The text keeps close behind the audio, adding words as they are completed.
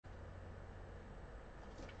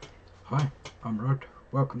Hi, I'm Rod.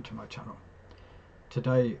 Welcome to my channel.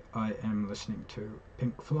 Today I am listening to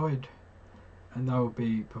Pink Floyd and they'll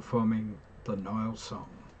be performing the Nile Song.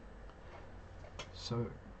 So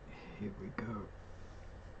here we go.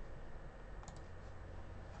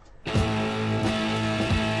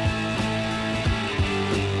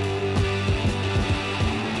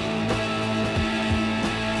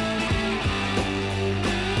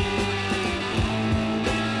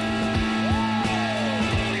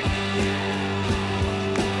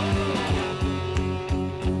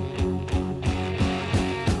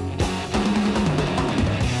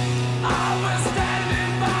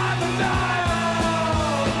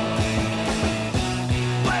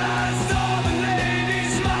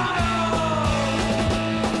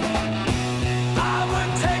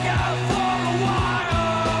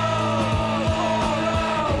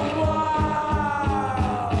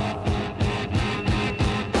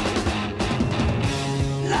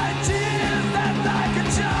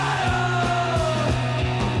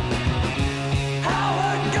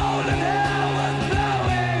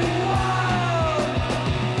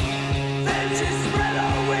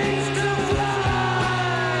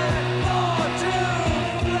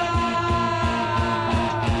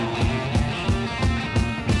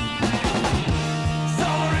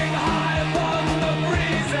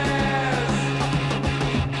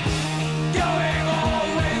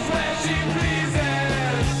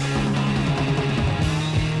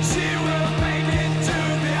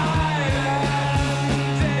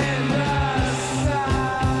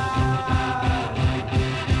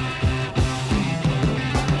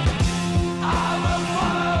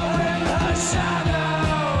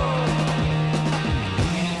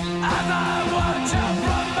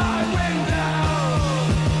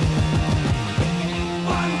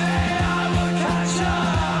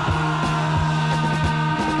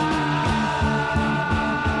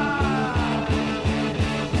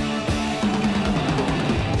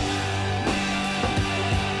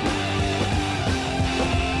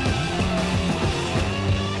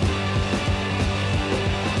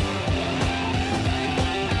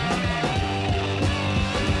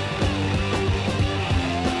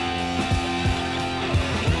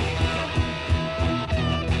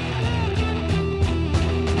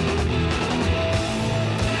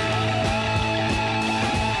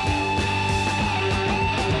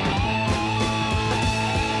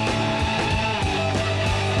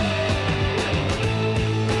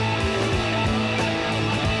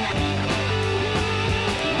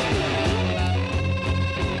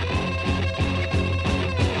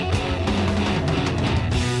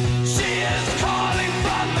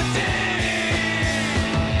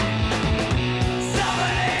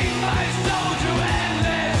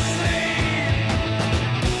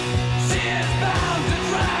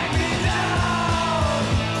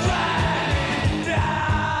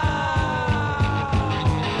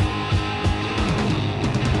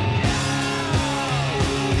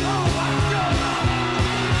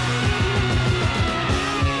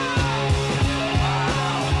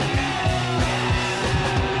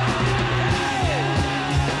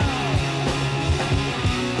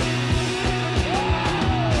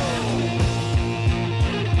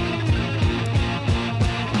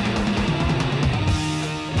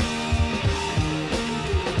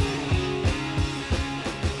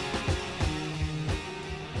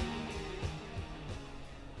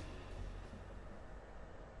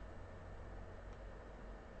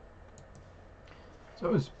 So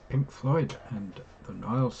that was Pink Floyd and the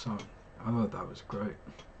Nile Song. I thought that was great.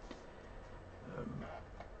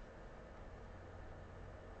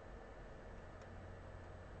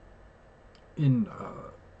 In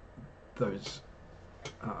those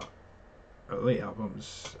early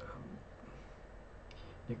albums,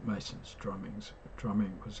 Nick Mason's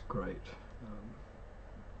drumming was great.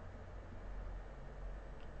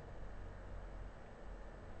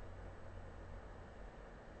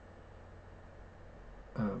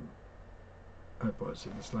 It was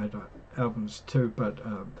in his later albums too, but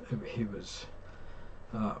he was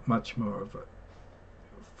much more of a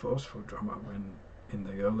forceful drummer when in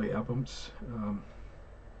the early albums.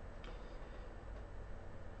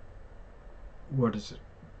 Waters'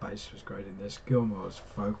 bass was great in this. Gilmour's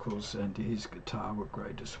vocals and his guitar were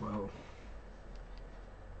great as well.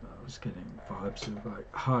 I was getting vibes of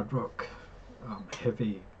like hard rock,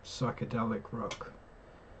 heavy psychedelic rock.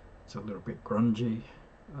 It's a little bit grungy.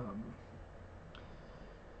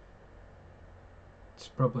 It's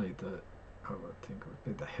probably I would think it would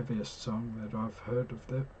be the heaviest song that I've heard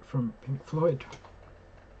of from Pink Floyd.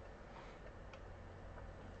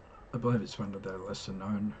 I believe it's one of their lesser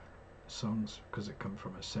known songs because it comes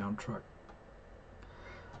from a soundtrack.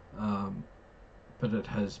 but it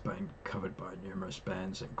has been covered by numerous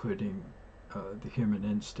bands, including The Human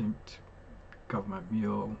Instinct, Government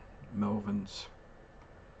Mule, Melvins.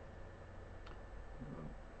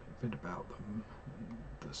 A bit about them.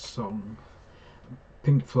 The song.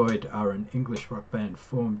 Pink Floyd are an English rock band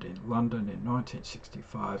formed in London in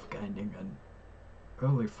 1965, gaining an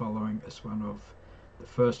early following as one of the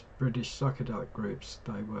first British psychedelic groups.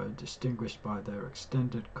 They were distinguished by their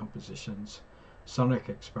extended compositions, sonic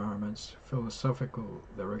experiments, philosophical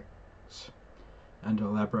lyrics, and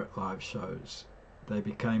elaborate live shows. They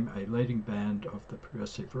became a leading band of the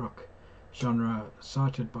progressive rock genre,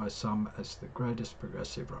 cited by some as the greatest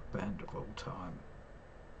progressive rock band of all time.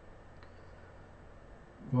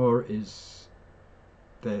 More is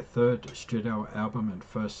their third studio album and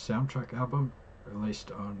first soundtrack album,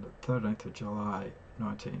 released on the 13th of July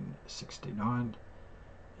 1969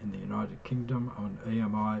 in the United Kingdom on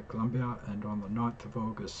EMI Columbia, and on the 9th of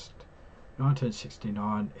August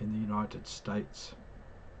 1969 in the United States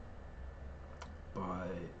by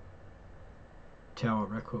Tower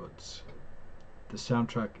Records. The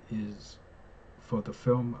soundtrack is for the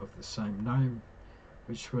film of the same name,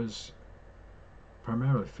 which was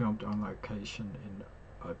primarily filmed on location in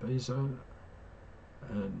Ibiza,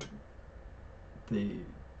 and the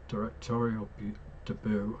directorial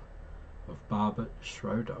debut of Barbet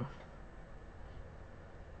Schroeder.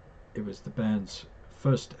 It was the band's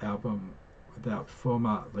first album without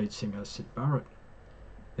former lead singer Syd Barrett.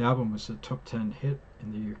 The album was a top 10 hit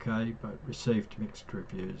in the UK but received mixed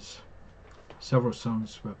reviews. Several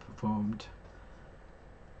songs were performed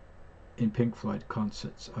in Pink Floyd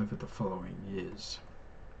concerts over the following years.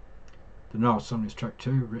 The Nile Song is track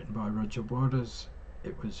 2, written by Roger Waters.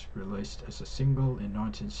 It was released as a single in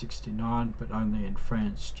 1969, but only in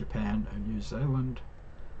France, Japan and New Zealand.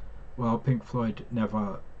 While Pink Floyd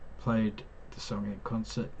never played the song in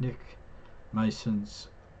concert, Nick Mason's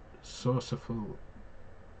Saucerful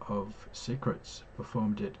of Secrets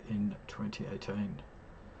performed it in 2018.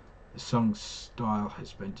 The song's style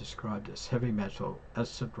has been described as heavy metal,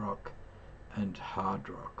 acid rock and hard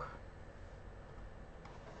rock.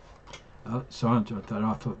 So I enjoyed that.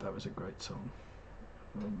 I thought that was a great song.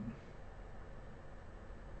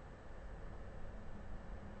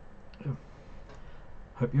 Yeah.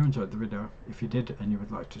 Hope you enjoyed the video. If you did and you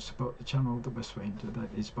would like to support the channel, the best way to do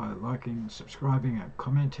that is by liking, subscribing and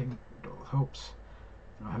commenting. It all helps.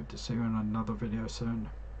 And I hope to see you in another video soon.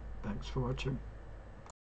 Thanks for watching.